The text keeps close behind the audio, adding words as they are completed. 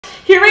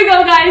Here we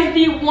go, guys,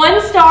 the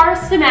 1-star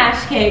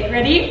smash cake.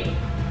 Ready?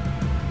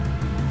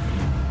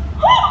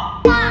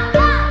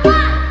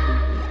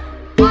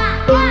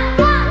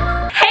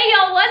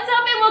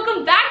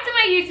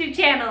 YouTube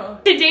channel.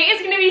 Today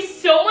is gonna be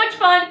so much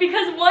fun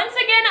because once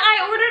again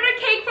I ordered a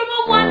cake from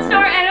a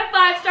 1-star and a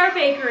 5-star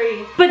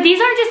bakery. But these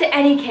aren't just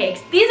any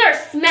cakes, these are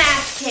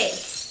smash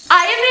cakes.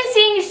 I have been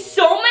seeing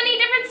so many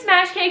different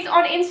smash cakes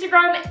on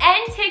Instagram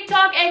and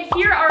TikTok, and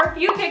here are a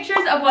few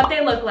pictures of what they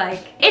look like.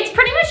 It's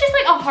pretty much just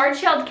like a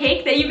hard-shelled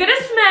cake that you gotta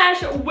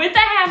smash with a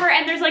hammer,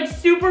 and there's like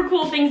super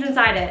cool things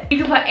inside it. You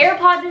can put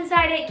AirPods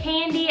inside it,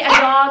 candy, a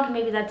dog,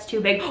 maybe that's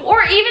too big,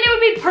 or even it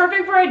would be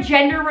perfect for a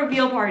gender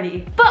reveal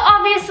party. But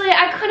obviously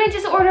I couldn't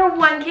just order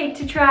one cake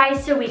to try,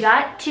 so we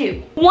got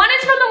two. One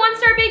is from the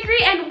 1-star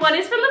bakery and one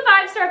is from the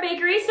 5-star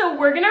bakery, so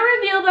we're gonna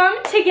reveal them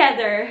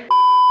together.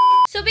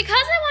 So because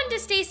I wanted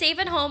to stay safe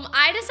at home,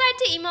 I decided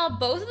to email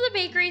both of the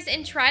bakeries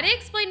and try to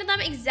explain to them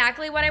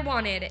exactly what I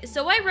wanted.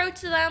 So I wrote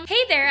to them,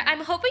 "Hey there,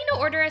 I'm hoping to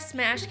order a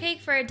smash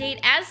cake for a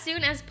date as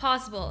soon as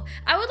possible.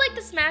 I would like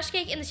the smash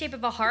cake in the shape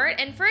of a heart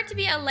and for it to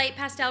be a light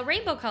pastel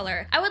rainbow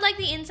color. I would like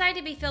the inside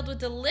to be filled with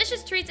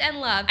delicious treats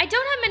and love. I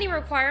don't have many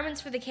requirements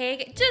for the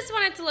cake, just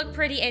want it to look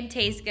pretty and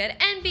taste good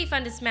and be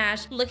fun to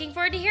smash. Looking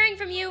forward to hearing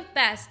from you.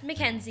 Best,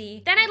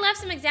 Mackenzie." Then I left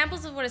some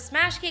examples of what a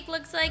smash cake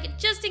looks like,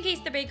 just in case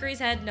the bakeries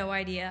had no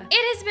idea.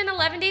 It has been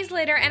 11 days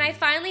later and I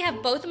finally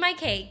have both of my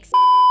cakes.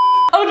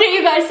 Okay,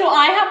 you guys, so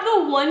I have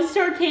the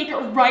 1-star cake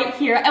right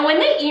here, and when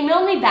they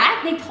emailed me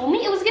back, they told me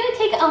it was gonna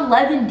take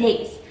 11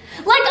 days.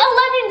 Like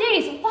 11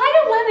 days, why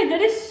 11?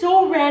 That is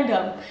so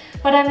random.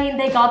 But I mean,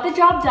 they got the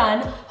job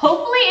done.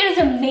 Hopefully it is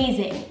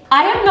amazing.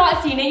 I have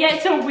not seen it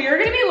yet, so we're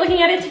gonna be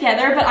looking at it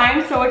together, but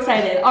I'm so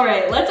excited. All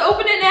right, let's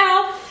open it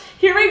now.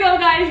 Here we go,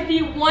 guys,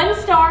 the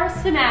 1-star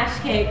smash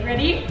cake.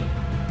 Ready?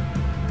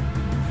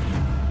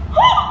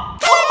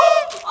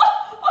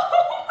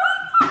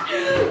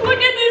 Look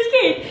at this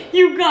cake.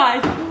 You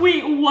guys,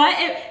 wait, what?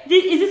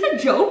 Is this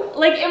a joke?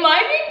 Like, am I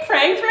being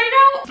pranked right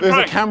now? There's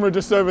a camera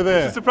just over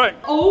there. It's a prank.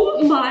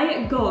 Oh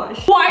my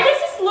gosh. Why does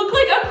this look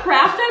like a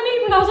craft I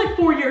made when I was like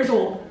 4 years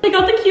old? They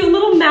got the cute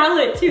little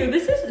mallet too.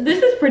 This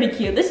is pretty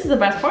cute. This is the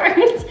best part.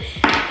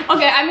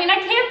 Okay, I mean, I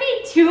can't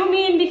be too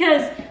mean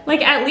because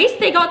like at least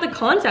they got the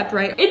concept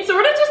right. It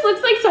sort of just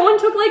looks like someone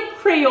took like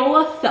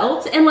Crayola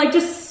felt and like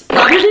just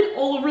splattered it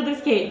all over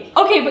this cake.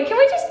 Okay, but can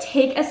we just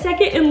take a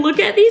second and look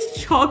at these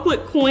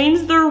chocolate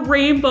coins? They're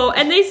rainbow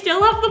and they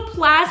still have the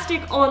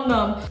plastic on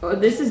them. Oh,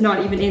 this is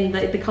not even in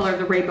the color of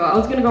the rainbow. I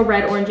was gonna go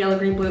red, orange, yellow,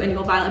 green, blue,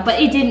 indigo, violet, but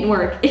it didn't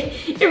work.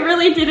 It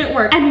really didn't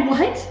work. And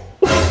what?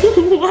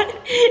 What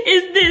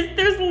is this?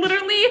 There's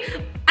literally,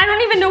 I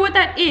don't even know what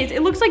that is.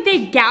 It looks like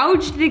they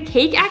gouged the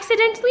cake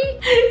accidentally.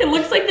 It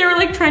looks like they were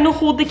like trying to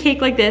hold the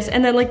cake like this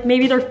and then like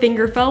maybe their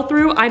finger fell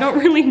through. I don't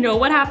really know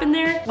what happened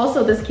there.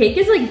 Also, this cake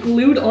is like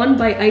glued on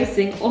by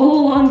icing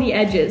all along the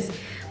edges.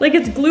 Like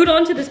it's glued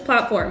onto this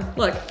platform.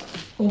 Look,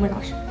 oh my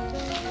gosh.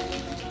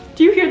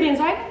 Do you hear the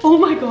inside? Oh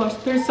my gosh,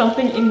 there's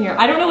something in here.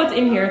 I don't know what's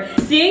in here.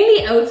 Seeing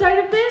the outside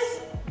of this,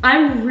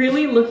 I'm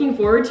really looking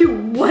forward to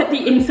what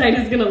the inside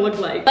is gonna look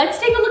like. Let's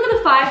take a look at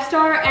the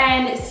 5-star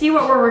and see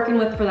what we're working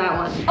with for that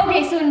one.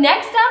 Okay, so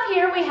next up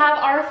here we have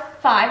our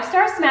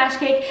 5-star smash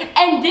cake,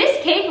 and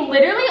this cake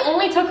literally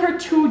only took her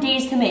 2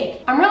 days to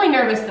make. I'm really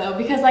nervous though,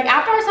 because like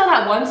after I saw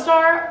that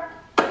 1-star,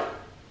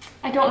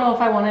 I don't know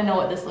if I wanna know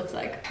what this looks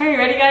like. Are you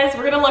ready, guys?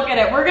 We're gonna look at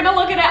it. We're gonna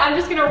look at it. I'm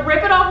just gonna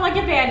rip it off like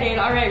a Band-Aid.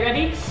 All right,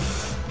 ready?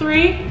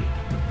 3,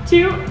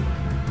 2.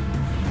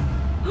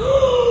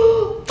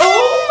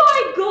 Oh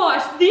my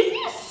gosh, this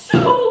is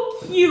so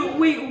cute.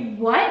 Wait,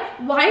 what?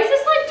 Why is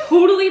this like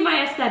totally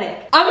my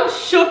aesthetic? I'm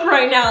shook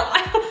right now.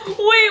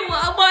 Wait,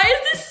 why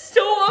is this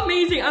so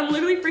amazing? I'm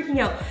literally freaking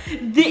out.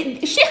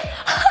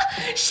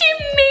 She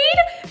made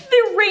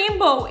the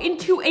rainbow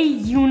into a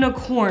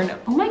unicorn.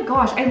 Oh my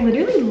gosh, I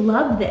literally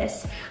love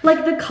this.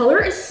 Like the color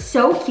is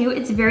so cute.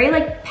 It's very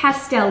like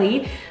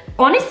pastel-y.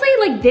 Honestly,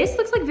 like this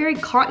looks like very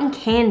cotton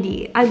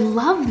candy. I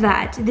love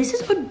that. This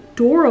is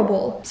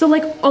adorable. So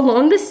like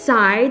along the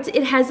sides,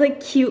 it has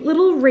like cute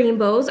little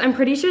rainbows. I'm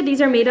pretty sure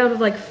these are made out of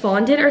like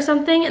fondant or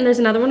something. And there's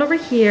another one over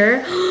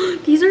here.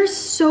 These are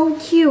so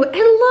cute. And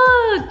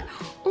look,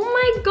 oh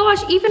my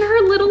gosh, even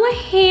her little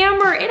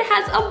hammer, it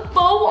has a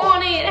bow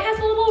on it. It has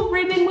a little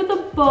ribbon with a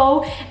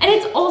bow, and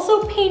it's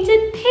also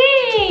painted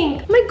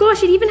pink. Oh my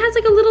gosh, it even has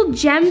like a little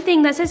gem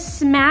thing that says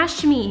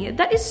 "Smash Me."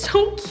 That is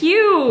so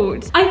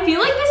cute. I feel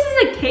like this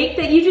is a cake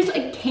that you just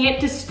like, can't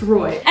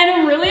destroy. And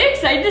I'm really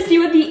excited to see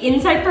what the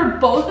inside for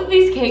both of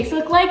these cakes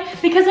look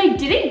like, because I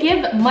didn't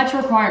give much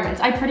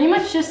requirements. I pretty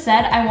much just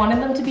said I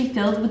wanted them to be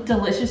filled with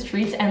delicious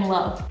treats and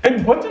love.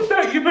 And what does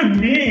that even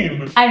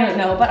mean? I don't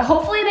know, but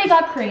hopefully they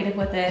got creative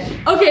with it.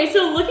 Okay,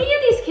 so looking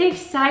at these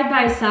cakes side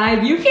by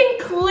side, you can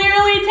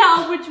clearly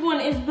tell which one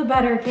is the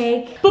better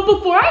cake. But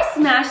before I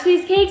smash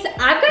these cakes,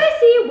 I've gotta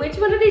see which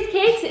one of these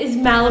cakes is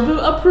Malibu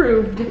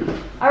approved.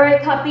 All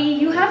right, puppy,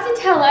 you have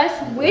to tell us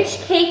which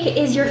cake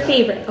is your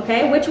favorite,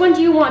 okay? Which one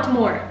do you want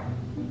more?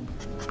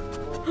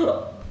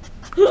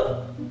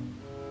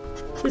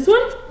 This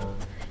one?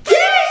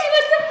 Yay, she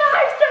wants the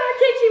 5-star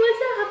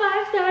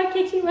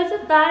she wants a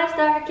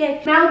 5-star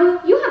cake.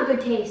 Malibu, you have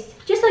good taste,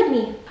 just like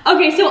me.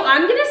 Okay, so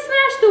I'm gonna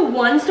smash the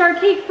 1-star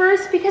cake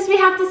first because we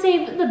have to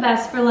save the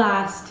best for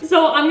last.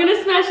 So I'm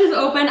gonna smash this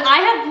open. I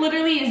have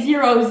literally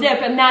zero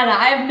zip and nada.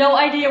 I have no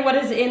idea what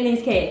is in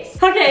these cakes.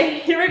 Okay,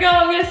 here we go.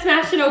 I'm gonna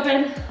smash it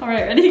open. All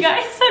right, ready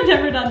guys? I've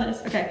never done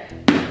this. Okay.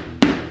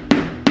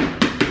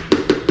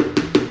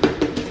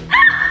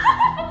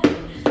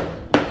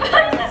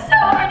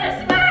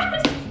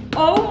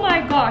 Oh my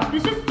gosh,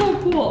 this is so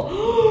cool.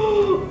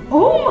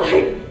 Oh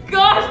my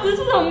gosh, this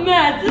is a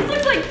mess. This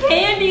looks like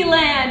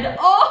Candyland.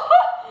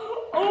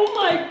 Oh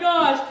my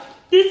gosh.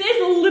 This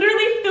is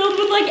literally filled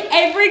with like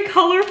every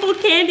colorful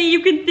candy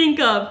you can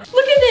think of.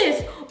 Look at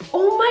this.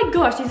 Oh my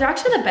gosh, these are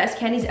actually the best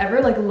candies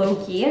ever, like low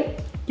key.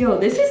 Yo,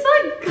 this is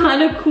like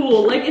kind of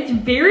cool. Like it's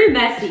very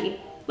messy.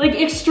 Like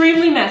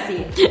extremely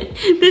messy.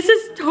 This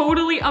is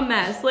totally a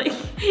mess, like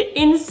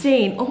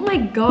insane. Oh my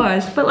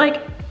gosh, but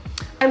like,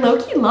 I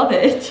low-key love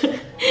it.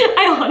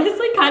 I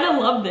honestly kind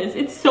of love this.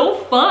 It's so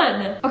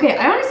fun. Okay,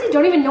 I honestly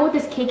don't even know what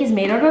this cake is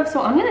made out of,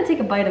 so I'm gonna take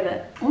a bite of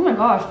it. Oh my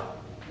gosh.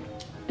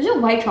 Is it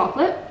white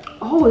chocolate?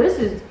 Oh, this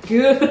is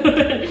good.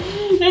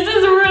 This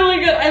is really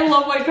good. I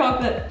love white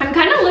chocolate. I'm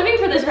kind of living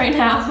for this right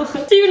now.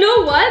 So you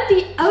know what?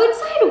 The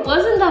outside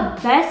wasn't the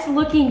best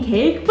looking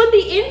cake, but the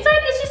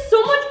inside is just so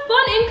much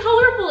fun and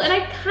colorful, and I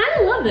kind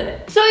of love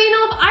it. So you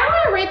know, if I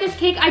were to rate this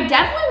cake, I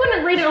definitely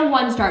wouldn't rate it a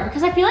 1-star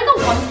because I feel like a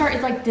 1-star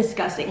is like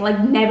disgusting, like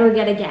never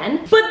get again.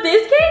 But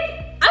this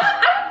cake, I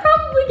would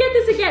probably get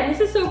this again.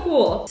 This is so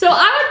cool. So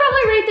I would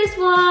probably rate this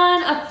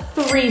one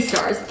a 3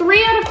 stars.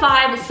 3 out of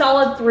 5, a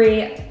solid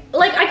 3.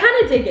 Like, I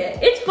kind of dig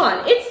it. It's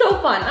fun. It's so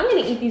fun. I'm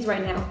gonna eat these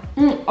right now.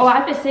 Oh, I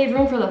have to save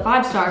room for the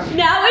 5-star.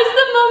 Now is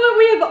the moment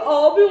we have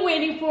all been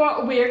waiting for.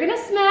 We're gonna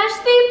smash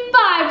the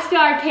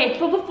 5-star cake.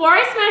 But before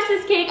I smash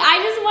this cake, I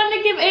just wanted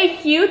to give a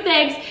huge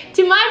thanks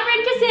to my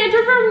friend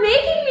Cassandra for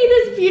making me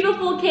this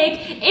beautiful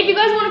cake. If you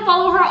guys want to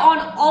follow her on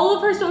all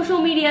of her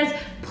social medias,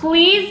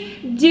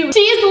 please do. She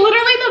is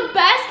literally the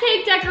best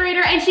cake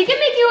decorator and she can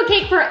make you a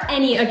cake for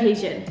any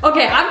occasion.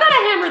 Okay, I've got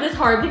to hammer this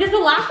hard because the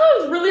last one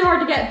was really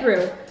hard to get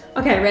through.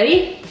 Okay,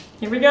 ready?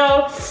 Here we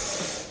go.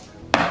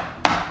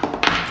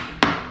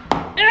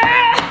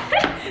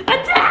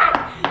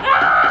 Attack!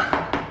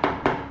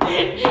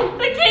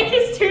 The cake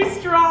is too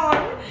strong.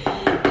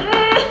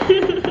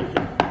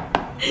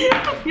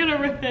 I'm gonna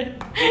rip it.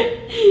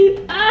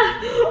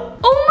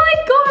 Oh my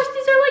gosh,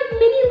 these are like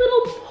mini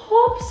little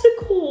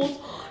popsicles.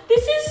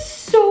 This is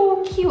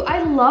so cute.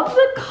 I love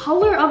the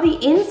color of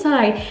the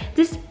inside.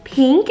 This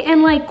pink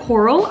and like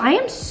coral, I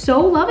am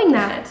so loving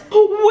that.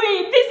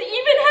 Wait, this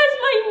even has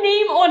my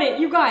name on it.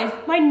 You guys,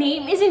 my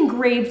name is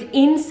engraved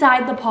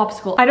inside the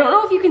popsicle. I don't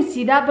know if you can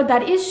see that, but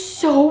that is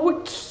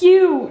so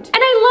cute. And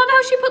I love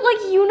how she put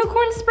like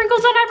unicorn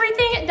sprinkles on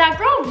everything. That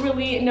girl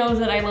really knows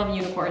that I love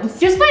unicorns.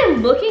 Just by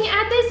looking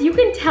at this, you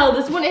can tell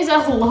this one is a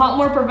lot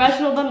more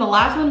professional than the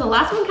last one. The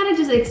last one kind of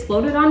just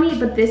exploded on me,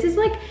 but this is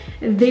like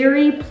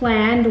very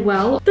planned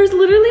well. There's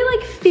literally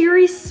like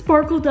fairy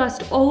sparkle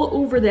dust all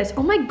over this.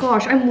 Oh my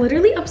gosh, I'm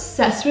literally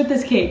obsessed with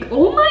this cake.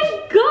 Oh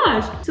my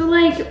gosh. So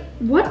like,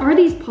 what are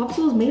these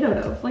popsicles made out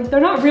of? Like,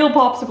 they're not real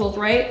popsicles,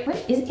 right? What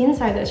is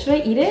inside this? Should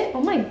I eat it?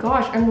 Oh my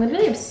gosh, I'm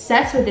literally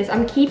obsessed with this.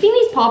 I'm keeping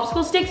these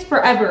popsicle sticks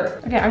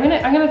forever. Okay, I'm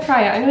gonna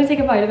try it. I'm gonna take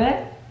a bite of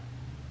it.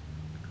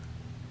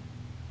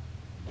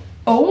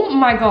 Oh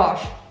my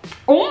gosh.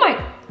 Oh my,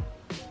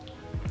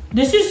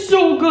 this is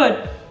so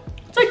good.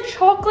 It's like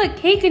chocolate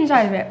cake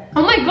inside of it.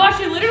 Oh my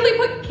gosh, I literally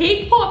put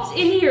cake pops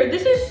in here.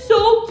 This is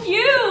so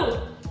cute.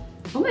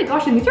 Oh my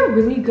gosh, and these are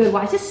really good.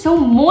 Why is this so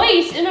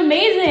moist and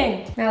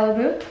amazing?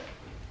 Malibu,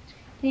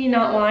 can you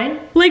not whine?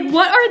 Like,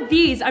 what are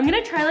these? I'm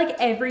gonna try like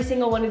every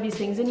single one of these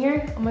things in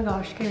here. Oh my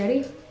gosh, okay,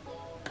 ready?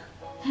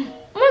 Oh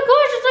my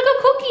gosh, it's like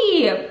a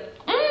cookie.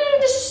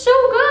 This is so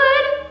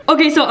good.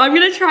 Okay, so I'm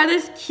gonna try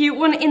this cute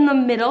one in the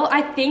middle.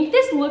 I think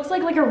this looks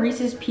like a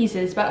Reese's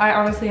Pieces, but I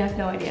honestly have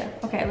no idea.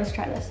 Okay, let's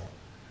try this.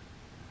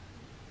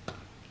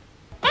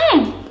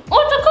 Oh,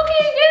 it's a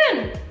cookie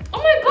again.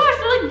 Oh my gosh,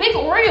 they're like big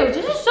Oreos.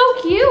 This is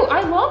so cute.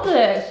 I love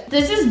this.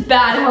 This is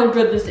bad how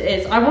good this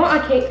is. I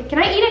want a cake. Can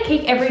I eat a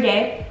cake every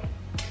day?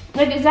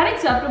 Like, is that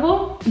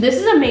acceptable? This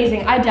is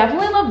amazing. I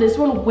definitely love this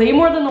one way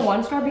more than the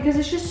 1-star because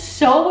it's just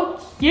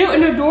so cute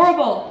and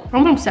adorable.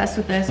 I'm obsessed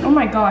with this. Oh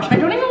my gosh. I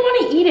don't even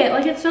want to eat it.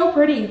 Like, it's so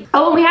pretty.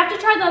 Oh, and we have to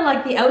try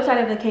the outside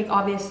of the cake,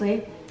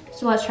 obviously.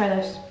 So let's try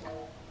this.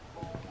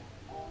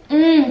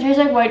 Tastes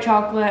like white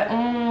chocolate.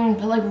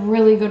 But like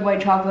really good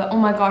white chocolate. Oh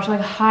my gosh, like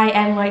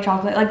high-end white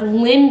chocolate, like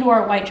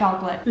Lindor white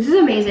chocolate. This is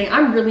amazing.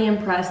 I'm really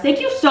impressed. Thank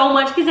you so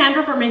much,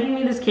 Cassandra, for making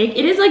me this cake.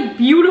 It is like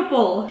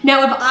beautiful.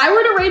 Now, if I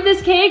were to rate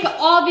this cake,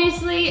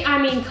 obviously, I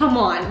mean, come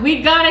on.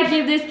 We gotta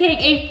give this cake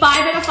a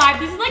 5 out of 5.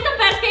 This is like the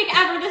best cake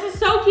ever. This is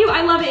so cute.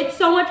 I love it. It's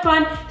so much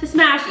fun to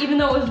smash, even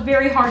though it was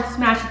very hard to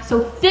smash. It's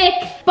so thick,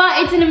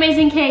 but it's an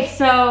amazing cake.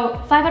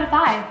 So 5 out of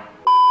 5.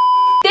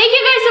 Thank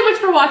you guys so much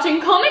for watching.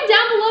 Comment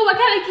down below what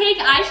kind of cake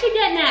I should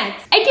get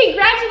next. And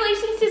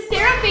congratulations to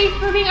Sarah Faith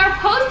for being our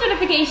post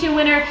notification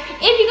winner.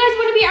 If you guys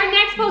want to be our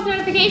next post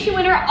notification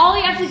winner, all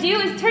you have to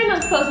do is turn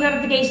those post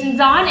notifications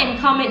on, and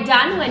comment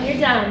done when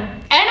you're done.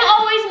 And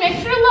always make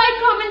sure to like,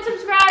 comment,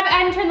 subscribe,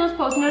 and turn those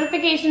post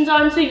notifications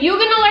on so you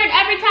get an alert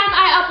every time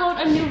I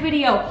upload a new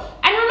video.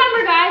 And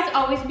remember guys,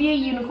 always be a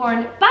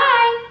unicorn. Bye!